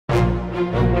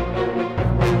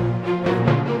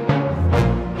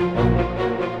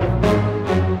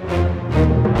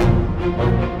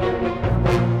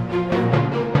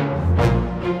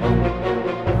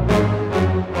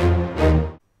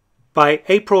By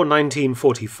April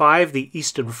 1945, the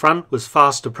Eastern Front was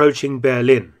fast approaching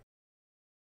Berlin.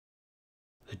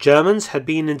 The Germans had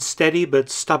been in steady but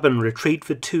stubborn retreat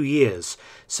for 2 years,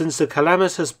 since the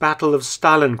calamitous Battle of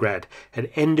Stalingrad had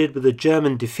ended with a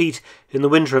German defeat in the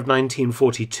winter of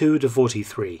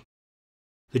 1942–43.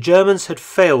 The Germans had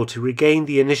failed to regain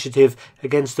the initiative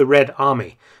against the Red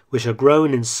Army, which had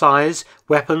grown in size,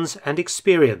 weapons and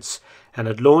experience, and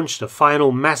had launched a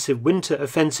final massive winter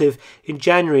offensive in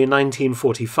January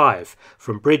 1945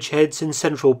 from bridgeheads in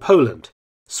central Poland,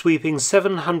 sweeping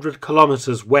 700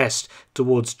 kilometers west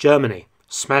towards Germany,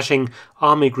 smashing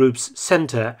Army Groups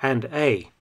Center and A.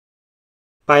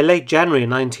 By late January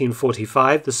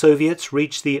 1945, the Soviets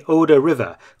reached the Oder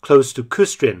River close to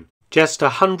Kustrin, just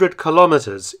 100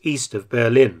 kilometers east of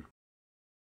Berlin.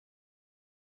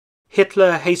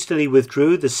 Hitler hastily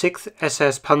withdrew the 6th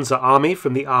SS Panzer Army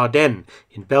from the Ardennes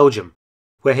in Belgium,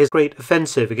 where his great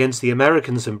offensive against the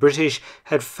Americans and British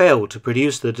had failed to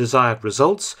produce the desired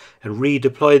results, and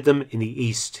redeployed them in the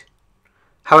east.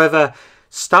 However,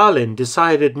 Stalin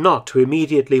decided not to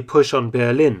immediately push on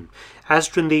Berlin, as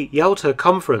during the Yalta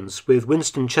Conference with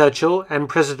Winston Churchill and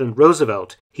President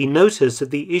Roosevelt, he noticed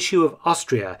that the issue of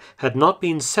Austria had not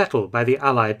been settled by the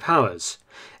Allied powers,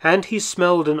 and he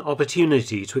smelled an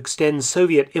opportunity to extend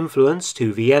Soviet influence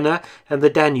to Vienna and the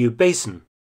Danube Basin.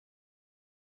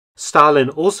 Stalin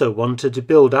also wanted to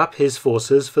build up his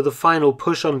forces for the final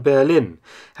push on Berlin,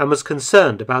 and was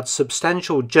concerned about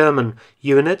substantial German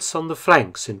units on the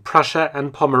flanks in Prussia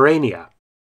and Pomerania.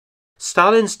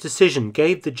 Stalin's decision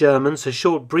gave the Germans a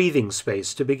short breathing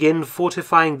space to begin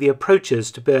fortifying the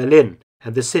approaches to Berlin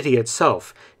and the city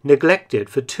itself, neglected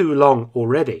for too long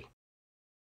already.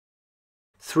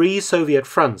 3 Soviet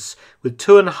fronts with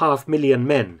 2.5 million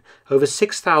men, over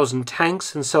 6,000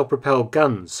 tanks and self-propelled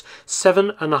guns,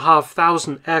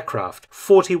 7,500 aircraft,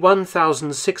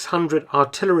 41,600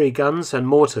 artillery guns and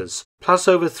mortars, plus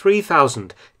over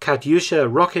 3,000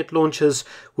 Katyusha rocket launchers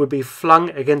would be flung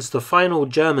against the final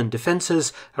German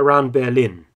defences around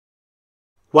Berlin.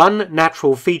 One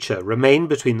natural feature remained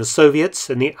between the Soviets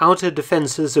and the outer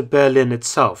defences of Berlin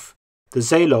itself, the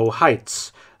Seelow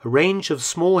Heights, a range of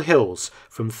small hills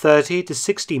from 30 to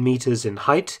 60 meters in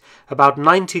height, about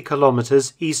 90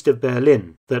 kilometers east of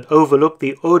Berlin, that overlook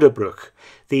the Oderbruch,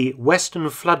 the western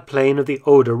floodplain of the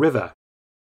Oder River.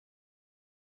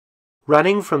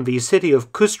 Running from the city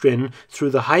of Kustrin through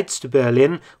the heights to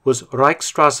Berlin was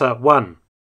Reichsstraße 1.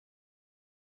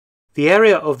 The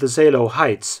area of the Seelow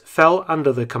Heights fell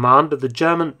under the command of the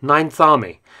German 9th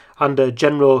Army, under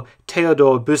General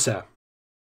Theodor Büsser.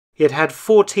 It had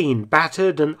 14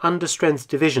 battered and understrength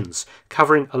divisions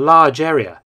covering a large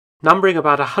area, numbering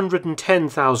about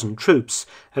 110,000 troops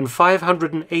and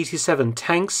 587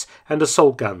 tanks and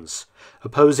assault guns,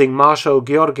 opposing Marshal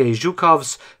Georgy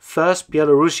Zhukov's 1st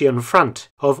Belarusian Front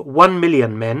of 1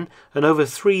 million men and over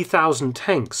 3,000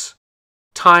 tanks.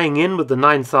 Tying in with the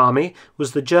 9th Army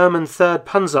was the German 3rd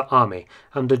Panzer Army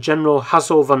under General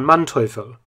Hasso von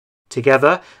Manteuffel.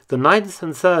 Together, the 9th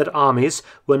and 3rd Armies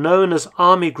were known as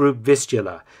Army Group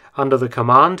Vistula, under the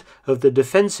command of the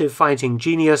defensive fighting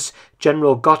genius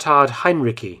General Gotthard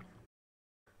Heinrici.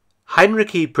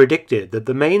 Heinrici predicted that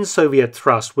the main Soviet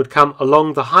thrust would come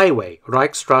along the highway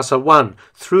Reichsstraße 1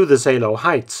 through the Seelow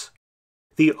Heights.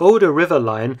 The Oder River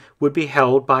line would be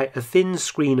held by a thin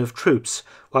screen of troops,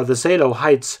 while the Seelow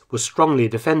Heights were strongly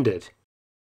defended.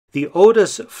 The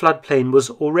Oder's floodplain was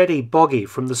already boggy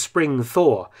from the spring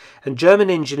thaw, and German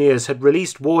engineers had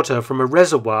released water from a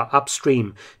reservoir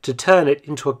upstream to turn it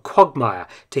into a quagmire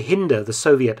to hinder the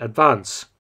Soviet advance.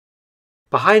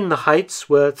 Behind the heights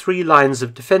were 3 lines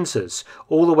of defences,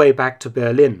 all the way back to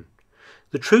Berlin.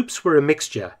 The troops were a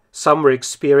mixture. Some were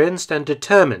experienced and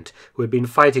determined, who had been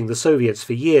fighting the Soviets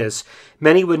for years.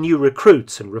 Many were new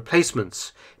recruits and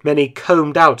replacements. Many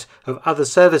combed out of other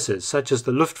services, such as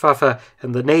the Luftwaffe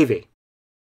and the Navy.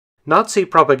 Nazi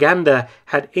propaganda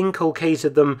had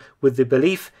inculcated them with the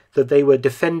belief that they were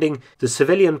defending the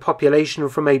civilian population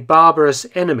from a barbarous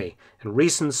enemy, and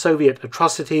recent Soviet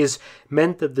atrocities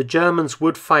meant that the Germans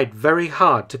would fight very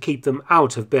hard to keep them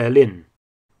out of Berlin.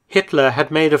 Hitler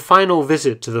had made a final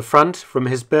visit to the front from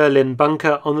his Berlin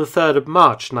bunker on the 3rd of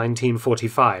March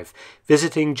 1945,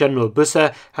 visiting General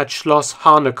Büsser at Schloss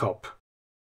Harnekop.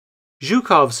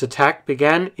 Zhukov's attack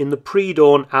began in the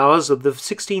pre-dawn hours of the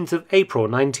 16th of April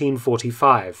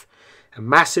 1945. A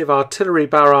massive artillery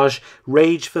barrage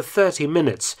raged for 30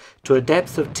 minutes to a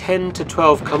depth of 10 to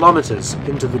 12 kilometers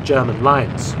into the German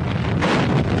lines.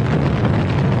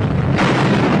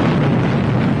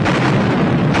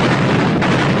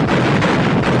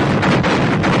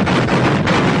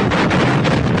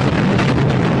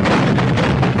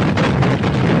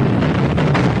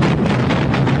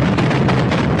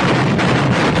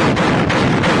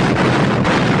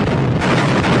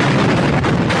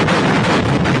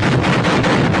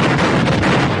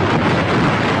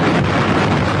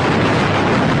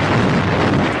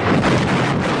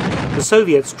 The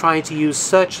Soviets tried to use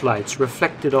searchlights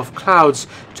reflected off clouds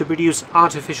to produce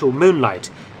artificial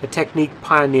moonlight, a technique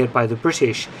pioneered by the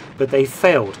British, but they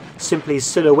failed, simply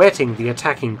silhouetting the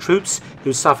attacking troops,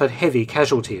 who suffered heavy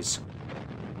casualties.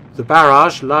 The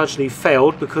barrage largely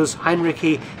failed because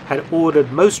Heinrich had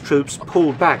ordered most troops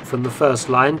pulled back from the first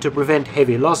line to prevent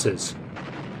heavy losses.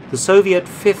 The Soviet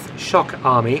 5th Shock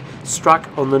Army struck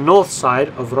on the north side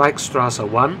of Reichsstraße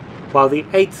 1, while the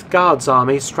 8th Guards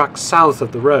Army struck south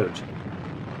of the road.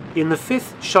 In the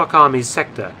 5th Shock Army's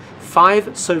sector,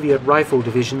 5 Soviet rifle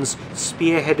divisions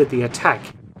spearheaded the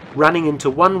attack, running into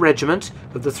one regiment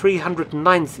of the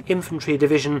 309th Infantry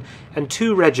Division and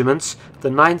 2 regiments of the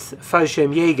 9th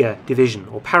Fallschirmjäger Division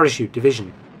or Parachute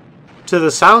Division. To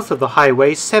the south of the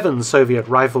highway, 7 Soviet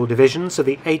rifle divisions of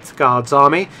the 8th Guards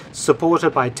Army, supported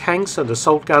by tanks and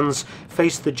assault guns,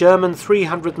 faced the German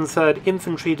 303rd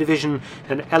Infantry Division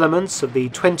and elements of the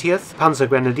 20th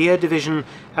Panzergrenadier Division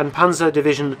and Panzer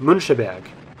Division Müncheberg.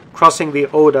 Crossing the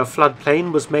Oder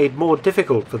floodplain was made more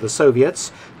difficult for the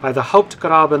Soviets by the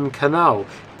Hauptgraben Canal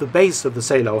at the base of the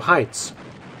Seelow Heights.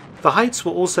 The heights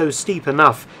were also steep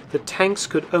enough that tanks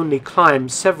could only climb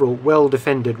several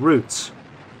well-defended routes.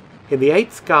 In the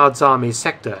 8th Guards Army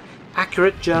sector,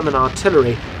 accurate German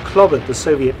artillery clobbered the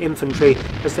Soviet infantry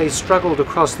as they struggled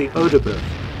across the Oder River.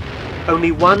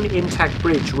 Only one intact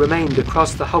bridge remained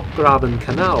across the Hauptgraben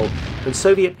Canal, and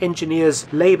Soviet engineers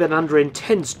laboured under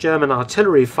intense German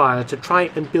artillery fire to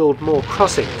try and build more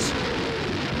crossings.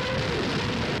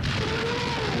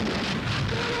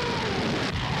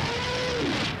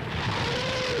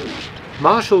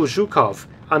 Marshal Zhukov,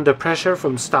 under pressure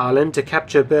from Stalin to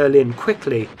capture Berlin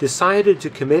quickly, decided to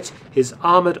commit his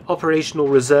armoured operational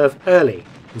reserve early,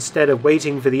 instead of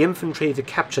waiting for the infantry to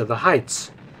capture the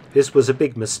heights. This was a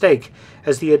big mistake,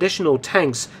 as the additional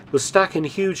tanks were stuck in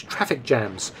huge traffic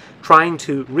jams, trying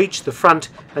to reach the front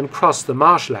and cross the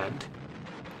marshland.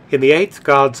 In the 8th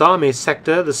Guards Army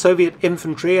sector, the Soviet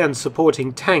infantry and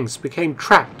supporting tanks became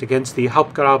trapped against the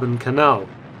Hauptgraben Canal.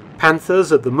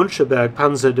 Panthers of the Müncheberg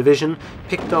Panzer Division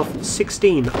picked off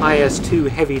 16 IS-2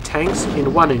 heavy tanks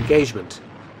in one engagement.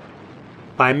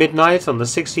 By midnight on the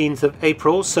 16th of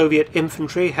April, Soviet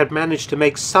infantry had managed to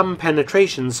make some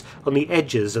penetrations on the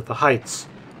edges of the heights.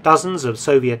 Dozens of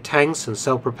Soviet tanks and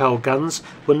self-propelled guns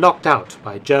were knocked out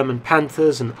by German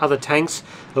Panthers and other tanks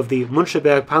of the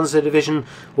Müncheberg Panzer Division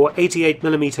or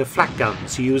 88mm flak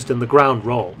guns used in the ground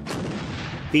role.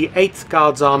 The 8th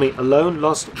Guards Army alone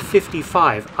lost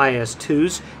 55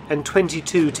 IS-2s and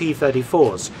 22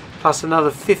 T-34s, plus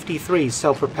another 53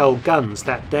 self-propelled guns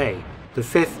that day. The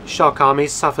 5th Shock Army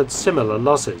suffered similar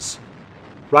losses.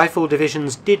 Rifle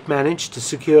divisions did manage to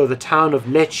secure the town of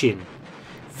Lechin.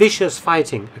 Vicious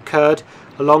fighting occurred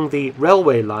along the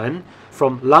railway line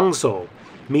from Langsow,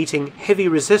 meeting heavy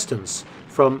resistance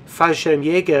from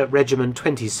Fallschirmjäger Regiment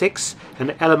 26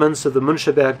 and elements of the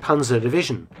Müncheberg Panzer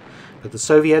Division, but the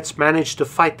Soviets managed to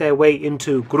fight their way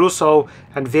into Grusow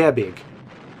and Werbig.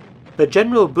 But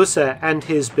General Busse and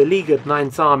his beleaguered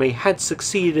 9th Army had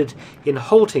succeeded in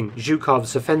halting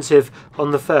Zhukov's offensive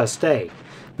on the first day.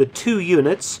 The 2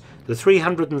 units, the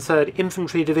 303rd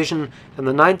Infantry Division and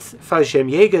the 9th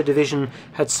Fallschirmjäger Division,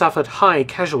 had suffered high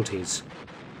casualties.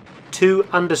 2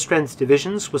 understrength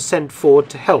divisions were sent forward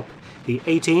to help, the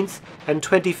 18th and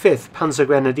 25th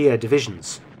Panzergrenadier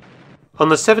Divisions. On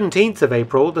the 17th of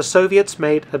April, the Soviets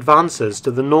made advances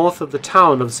to the north of the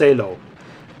town of Seelow.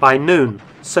 By noon,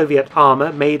 Soviet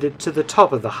armour made it to the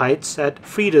top of the heights at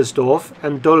Friedersdorf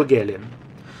and Dolgelin.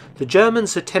 The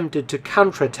Germans attempted to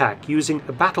counterattack using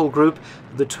a battle group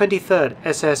of the 23rd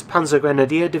SS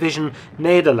Panzergrenadier Division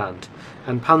Nederland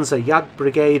and Panzer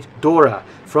Jagdbrigade Dora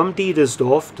from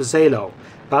Diedersdorf to Seelow,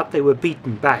 but they were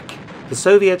beaten back. The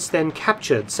Soviets then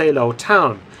captured Seelow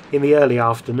town in the early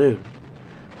afternoon.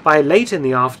 By late in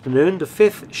the afternoon, the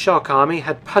 5th Shock Army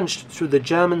had punched through the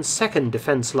German 2nd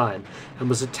defence line and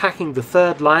was attacking the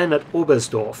 3rd line at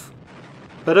Oberstdorf.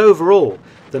 But overall,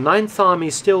 the 9th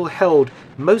Army still held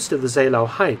most of the Seelow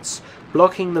Heights,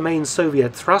 blocking the main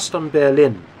Soviet thrust on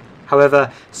Berlin.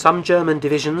 However, some German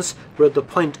divisions were at the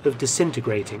point of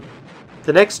disintegrating.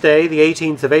 The next day, the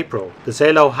 18th of April, the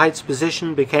Seelow Heights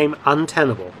position became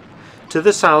untenable. To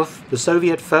the south, the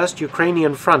Soviet 1st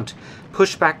Ukrainian Front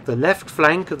pushed back the left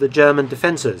flank of the German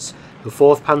defences, the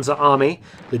 4th Panzer Army,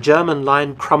 the German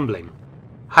line crumbling.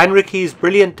 Heinrich's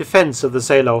brilliant defence of the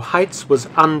Seelow Heights was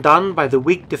undone by the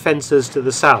weak defences to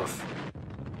the south.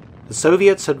 The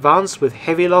Soviets advanced with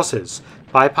heavy losses,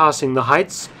 bypassing the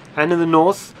heights, and in the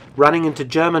north, running into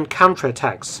German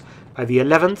counterattacks by the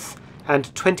 11th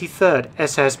and 23rd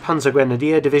SS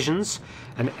Panzergrenadier Divisions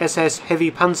and SS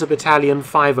Heavy Panzer Battalion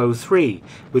 503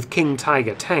 with King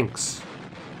Tiger tanks.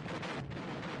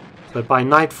 But by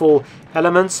nightfall,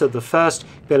 elements of the 1st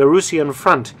Belarusian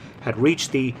Front had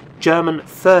reached the German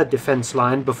 3rd Defence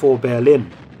Line before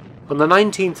Berlin. On the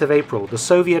 19th of April, the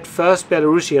Soviet 1st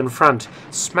Belarusian Front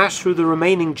smashed through the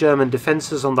remaining German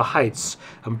defences on the heights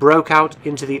and broke out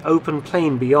into the open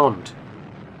plain beyond.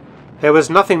 There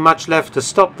was nothing much left to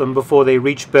stop them before they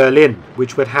reached Berlin,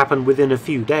 which would happen within a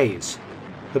few days.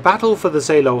 The battle for the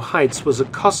Seelow Heights was a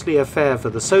costly affair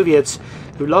for the Soviets,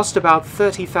 who lost about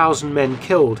 30,000 men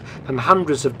killed and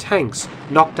hundreds of tanks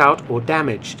knocked out or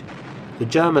damaged. The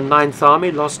German 9th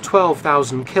Army lost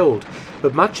 12,000 killed,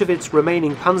 but much of its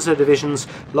remaining panzer divisions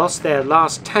lost their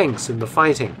last tanks in the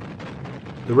fighting.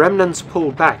 The remnants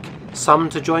pulled back, some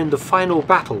to join the final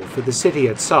battle for the city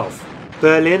itself.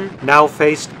 Berlin now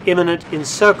faced imminent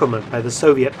encirclement by the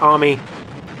Soviet army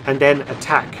and then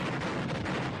attack.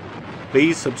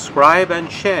 Please subscribe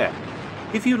and share.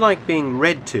 If you like being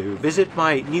read to, visit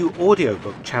my new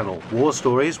audiobook channel, War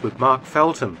Stories with Mark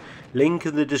Felton, link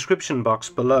in the description box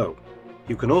below.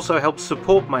 You can also help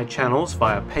support my channels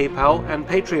via PayPal and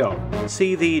Patreon.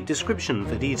 See the description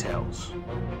for details.